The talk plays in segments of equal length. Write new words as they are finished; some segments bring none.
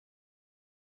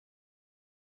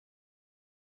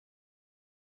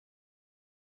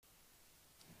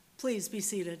Please be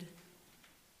seated.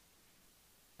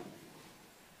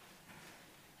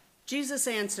 Jesus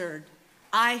answered,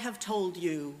 "I have told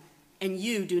you, and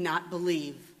you do not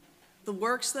believe. The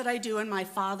works that I do in my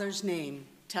Father's name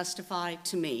testify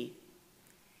to me."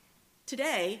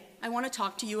 Today, I want to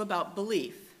talk to you about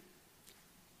belief.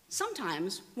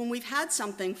 Sometimes, when we've had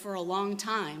something for a long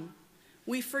time,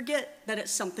 we forget that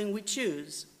it's something we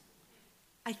choose.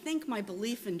 I think my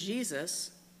belief in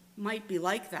Jesus might be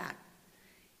like that.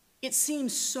 It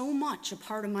seems so much a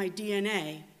part of my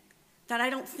DNA that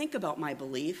I don't think about my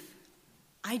belief,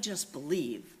 I just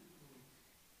believe.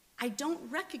 I don't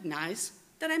recognize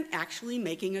that I'm actually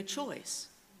making a choice.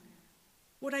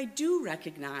 What I do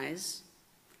recognize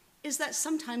is that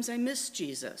sometimes I miss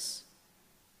Jesus.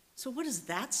 So what does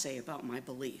that say about my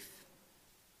belief?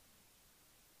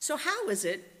 So how is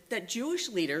it that Jewish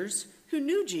leaders who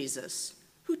knew Jesus,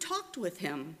 who talked with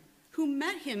him, who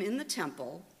met him in the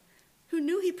temple, who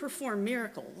knew he performed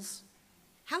miracles,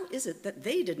 how is it that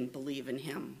they didn't believe in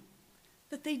him,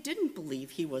 that they didn't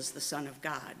believe he was the Son of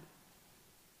God?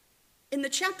 In the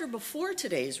chapter before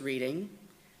today's reading,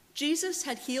 Jesus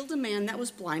had healed a man that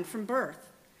was blind from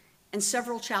birth, and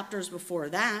several chapters before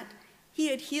that, he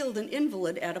had healed an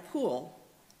invalid at a pool.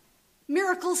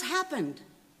 Miracles happened.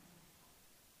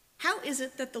 How is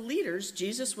it that the leaders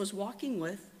Jesus was walking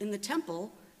with in the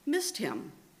temple missed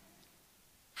him?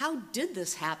 How did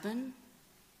this happen?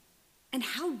 And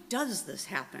how does this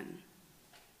happen?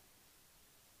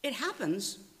 It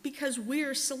happens because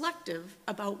we're selective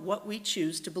about what we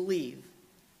choose to believe.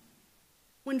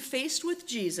 When faced with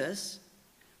Jesus,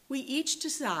 we each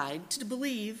decide to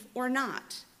believe or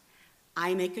not.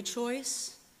 I make a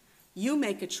choice, you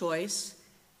make a choice,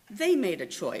 they made a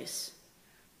choice.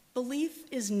 Belief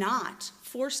is not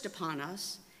forced upon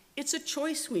us, it's a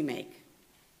choice we make.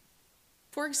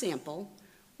 For example,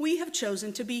 we have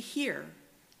chosen to be here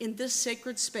in this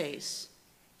sacred space,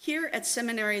 here at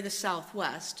Seminary of the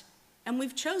Southwest, and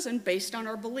we've chosen based on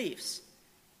our beliefs.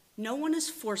 No one is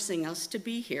forcing us to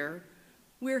be here.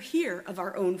 We're here of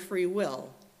our own free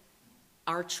will,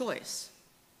 our choice.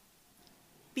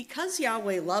 Because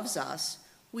Yahweh loves us,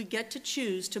 we get to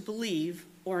choose to believe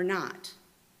or not.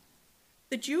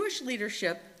 The Jewish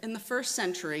leadership in the first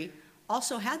century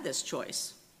also had this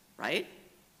choice, right?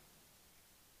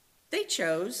 They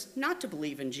chose not to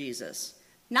believe in Jesus,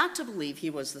 not to believe he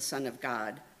was the Son of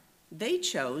God. They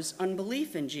chose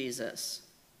unbelief in Jesus.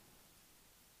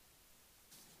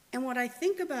 And when I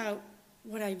think about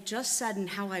what I've just said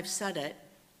and how I've said it,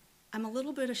 I'm a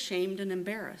little bit ashamed and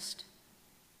embarrassed.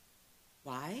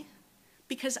 Why?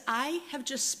 Because I have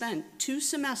just spent 2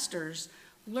 semesters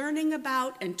learning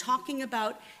about and talking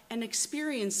about and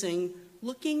experiencing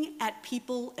looking at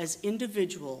people as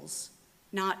individuals,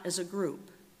 not as a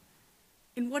group.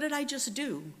 And what did I just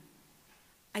do?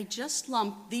 I just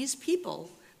lumped these people,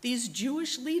 these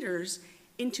Jewish leaders,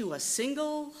 into a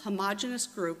single homogeneous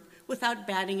group without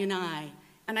batting an eye,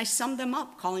 and I summed them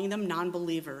up, calling them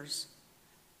non-believers.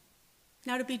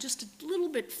 Now, to be just a little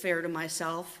bit fair to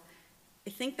myself, I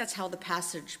think that's how the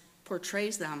passage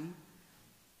portrays them,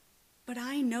 but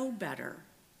I know better.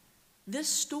 This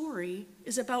story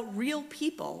is about real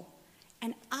people,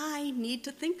 and I need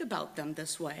to think about them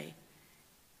this way.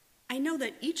 I know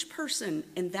that each person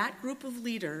in that group of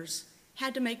leaders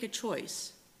had to make a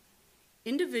choice.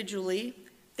 Individually,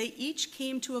 they each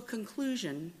came to a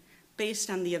conclusion based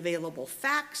on the available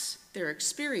facts, their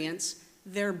experience,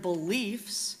 their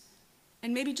beliefs,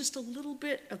 and maybe just a little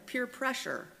bit of peer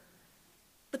pressure.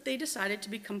 But they decided to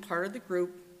become part of the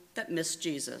group that missed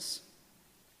Jesus.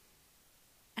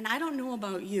 And I don't know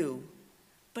about you,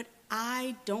 but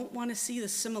I don't want to see the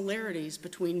similarities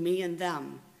between me and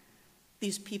them,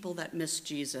 these people that miss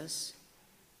Jesus.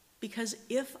 Because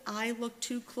if I look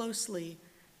too closely,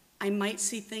 I might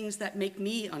see things that make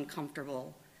me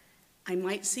uncomfortable. I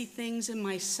might see things in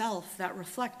myself that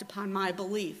reflect upon my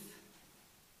belief.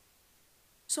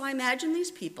 So I imagine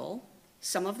these people,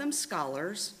 some of them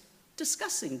scholars,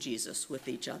 discussing Jesus with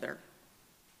each other.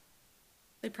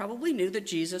 They probably knew that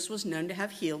Jesus was known to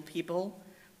have healed people.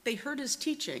 They heard his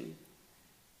teaching.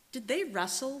 Did they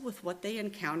wrestle with what they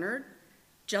encountered,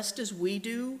 just as we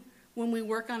do when we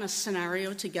work on a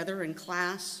scenario together in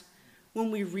class,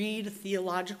 when we read a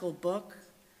theological book,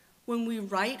 when we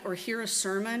write or hear a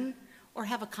sermon, or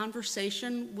have a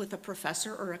conversation with a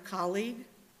professor or a colleague?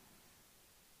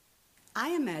 I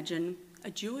imagine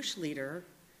a Jewish leader,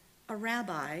 a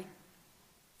rabbi,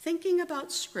 thinking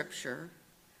about Scripture,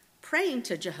 praying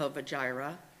to Jehovah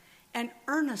Jireh, and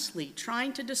earnestly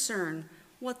trying to discern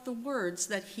what the words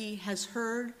that he has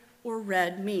heard or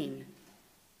read mean,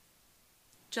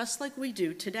 just like we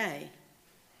do today.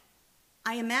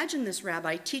 I imagine this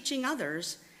rabbi teaching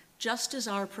others just as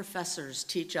our professors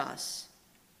teach us,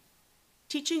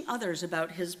 teaching others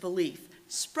about his belief,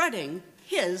 spreading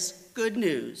his good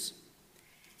news.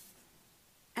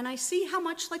 And I see how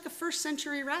much like a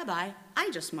first-century rabbi I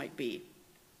just might be.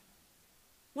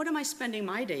 What am I spending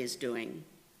my days doing?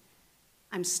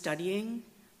 I'm studying,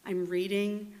 I'm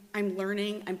reading, I'm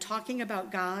learning, I'm talking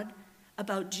about God,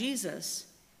 about Jesus,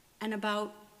 and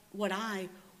about what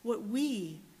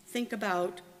we think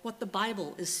about what the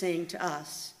Bible is saying to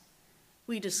us.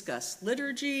 We discuss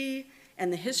liturgy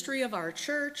and the history of our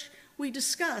church. We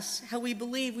discuss how we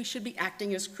believe we should be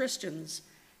acting as Christians,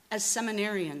 as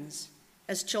seminarians,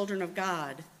 as children of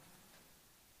God.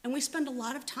 And we spend a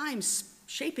lot of time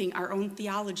shaping our own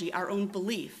theology, our own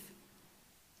belief.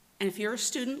 And if you're a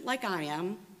student like I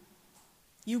am,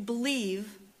 you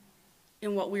believe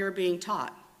in what we are being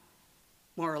taught,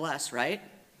 more or less, right?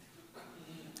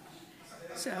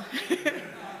 So,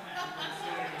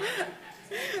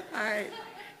 all right.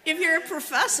 If you're a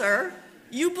professor,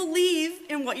 you believe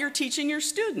in what you're teaching your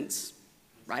students,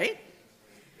 right?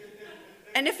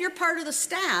 And if you're part of the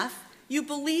staff, you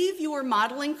believe you are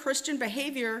modeling Christian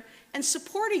behavior and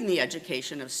supporting the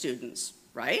education of students,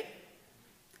 right?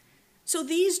 So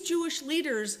these Jewish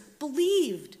leaders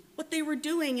believed what they were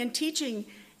doing and teaching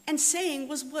and saying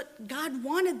was what God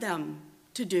wanted them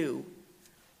to do.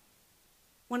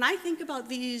 When I think about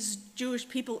these Jewish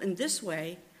people in this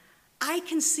way, I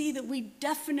can see that we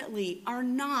definitely are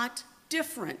not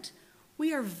different.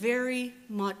 We are very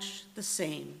much the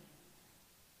same.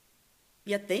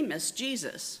 Yet they miss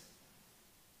Jesus.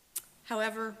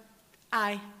 However,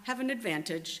 I have an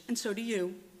advantage, and so do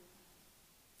you.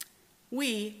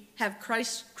 We have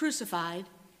Christ crucified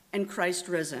and Christ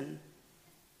risen.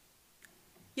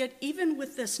 Yet even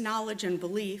with this knowledge and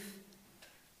belief,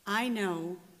 I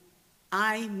know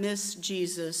I miss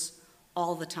Jesus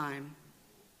all the time.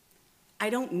 I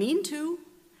don't mean to.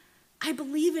 I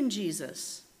believe in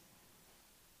Jesus.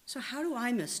 So how do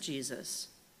I miss Jesus?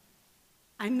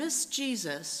 I miss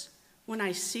Jesus when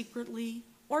I secretly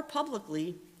or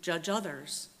publicly judge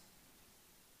others.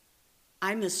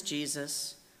 I miss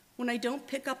Jesus when I don't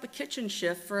pick up a kitchen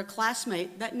shift for a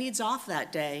classmate that needs off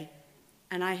that day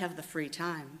and I have the free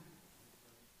time.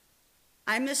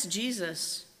 I miss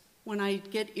Jesus when I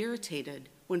get irritated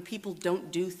when people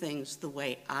don't do things the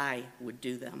way I would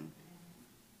do them.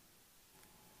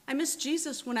 I miss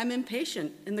Jesus when I'm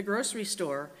impatient in the grocery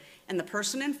store and the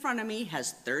person in front of me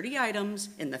has 30 items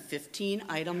in the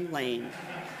 15-item lane.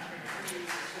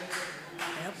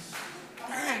 Yep.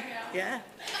 Yeah.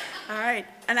 All right.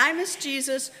 And I miss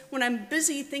Jesus when I'm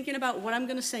busy thinking about what I'm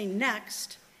going to say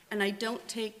next and I don't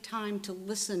take time to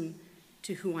listen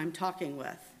to who I'm talking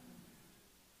with.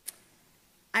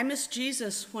 I miss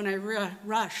Jesus when I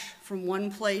rush from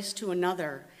one place to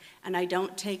another and I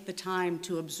don't take the time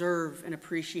to observe and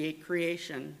appreciate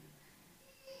creation.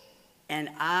 And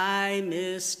I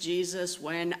miss Jesus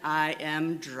when I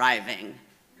am driving.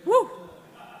 Woo!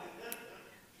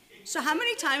 So how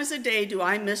many times a day do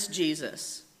I miss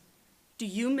Jesus? Do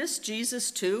you miss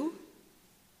Jesus too?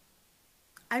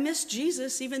 I miss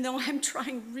Jesus even though I'm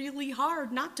trying really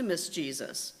hard not to miss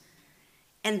Jesus.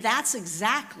 And that's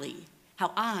exactly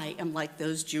how I am like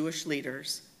those Jewish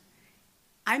leaders.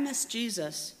 I miss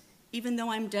Jesus even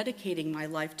though I'm dedicating my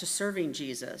life to serving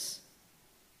Jesus.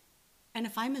 And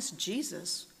if I miss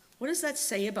Jesus, what does that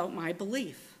say about my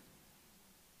belief?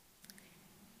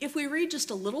 If we read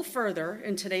just a little further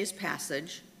in today's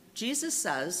passage, Jesus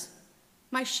says,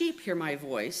 "My sheep hear my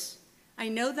voice. I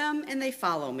know them and they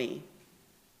follow me."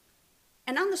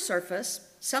 And on the surface,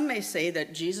 some may say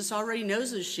that Jesus already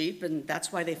knows his sheep and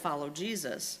that's why they follow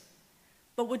Jesus.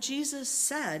 But what Jesus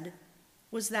said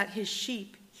was that his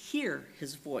sheep hear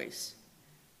his voice.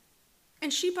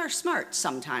 And sheep are smart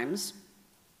sometimes,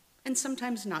 and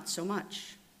sometimes not so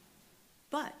much.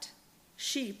 But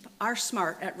sheep are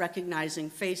smart at recognizing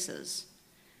faces.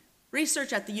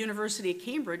 Research at the University of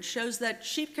Cambridge shows that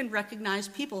sheep can recognize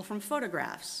people from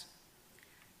photographs.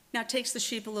 Now, it takes the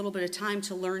sheep a little bit of time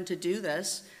to learn to do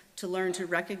this, to learn to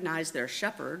recognize their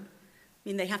shepherd. I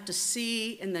mean, they have to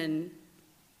see and then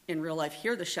in real life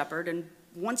hear the shepherd, and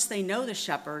once they know the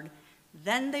shepherd,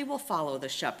 then they will follow the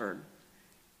shepherd.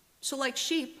 So like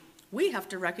sheep, we have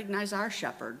to recognize our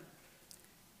shepherd.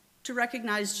 To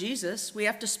recognize Jesus, we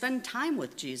have to spend time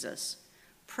with Jesus,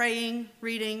 praying,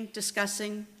 reading,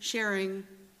 discussing, sharing.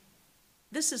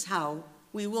 This is how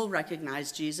we will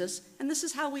recognize Jesus, and this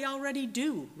is how we already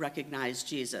do recognize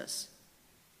Jesus.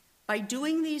 By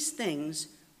doing these things,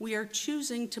 we are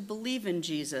choosing to believe in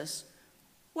Jesus,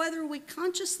 whether we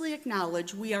consciously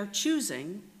acknowledge we are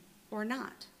choosing or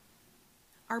not.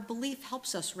 our belief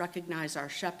helps us recognize our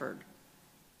shepherd.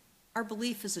 Our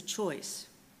belief is a choice.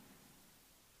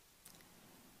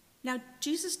 Now,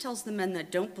 Jesus tells the men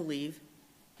that don't believe,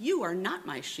 "You are not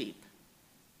my sheep."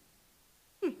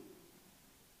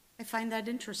 I find that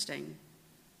interesting.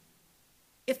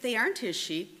 If they aren't his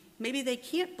sheep, maybe they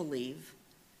can't believe.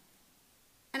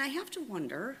 And I have to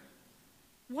wonder,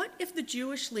 what if the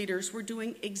Jewish leaders were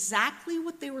doing exactly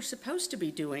what they were supposed to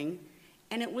be doing,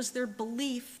 and it was their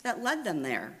belief that led them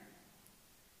there?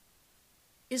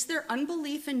 Is their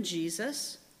unbelief in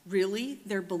Jesus really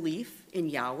their belief in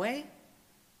Yahweh?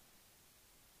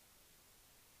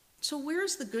 So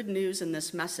where's the good news in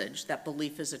this message that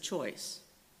belief is a choice?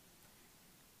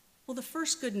 Well, the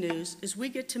first good news is we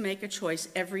get to make a choice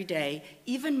every day,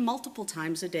 even multiple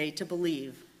times a day, to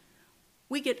believe.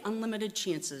 We get unlimited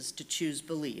chances to choose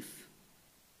belief.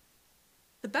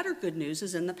 The better good news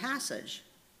is in the passage.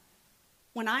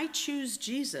 When I choose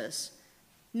Jesus,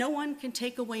 no one can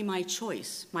take away my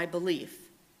choice, my belief.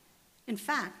 In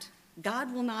fact,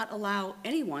 God will not allow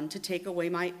anyone to take away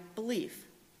my belief.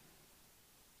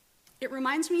 It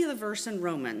reminds me of the verse in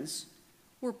Romans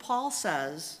where Paul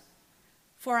says,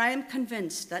 "For I am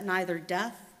convinced that neither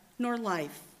death nor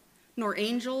life, nor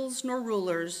angels nor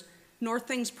rulers, nor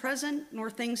things present nor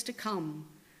things to come,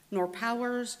 nor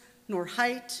powers, nor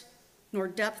height, nor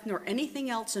depth, nor anything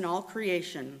else in all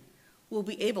creation will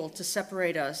be able to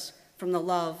separate us from the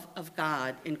love of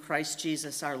God in Christ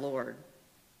Jesus our Lord."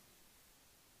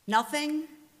 Nothing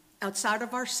outside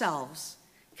of ourselves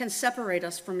can separate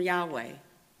us from Yahweh,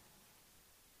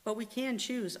 but we can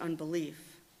choose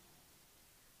unbelief.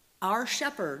 Our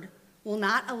shepherd will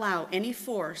not allow any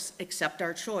force except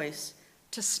our choice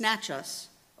to snatch us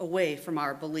away from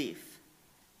our belief.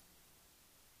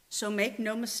 So make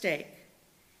no mistake,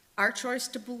 our choice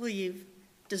to believe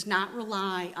does not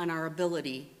rely on our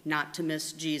ability not to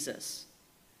miss Jesus.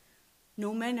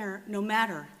 No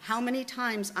matter how many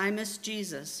times I miss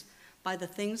Jesus by the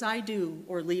things I do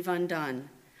or leave undone,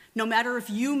 no matter if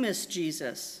you miss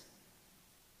Jesus,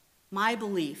 my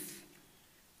belief,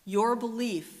 your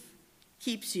belief,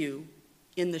 keeps you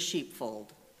in the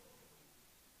sheepfold.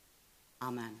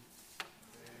 Amen.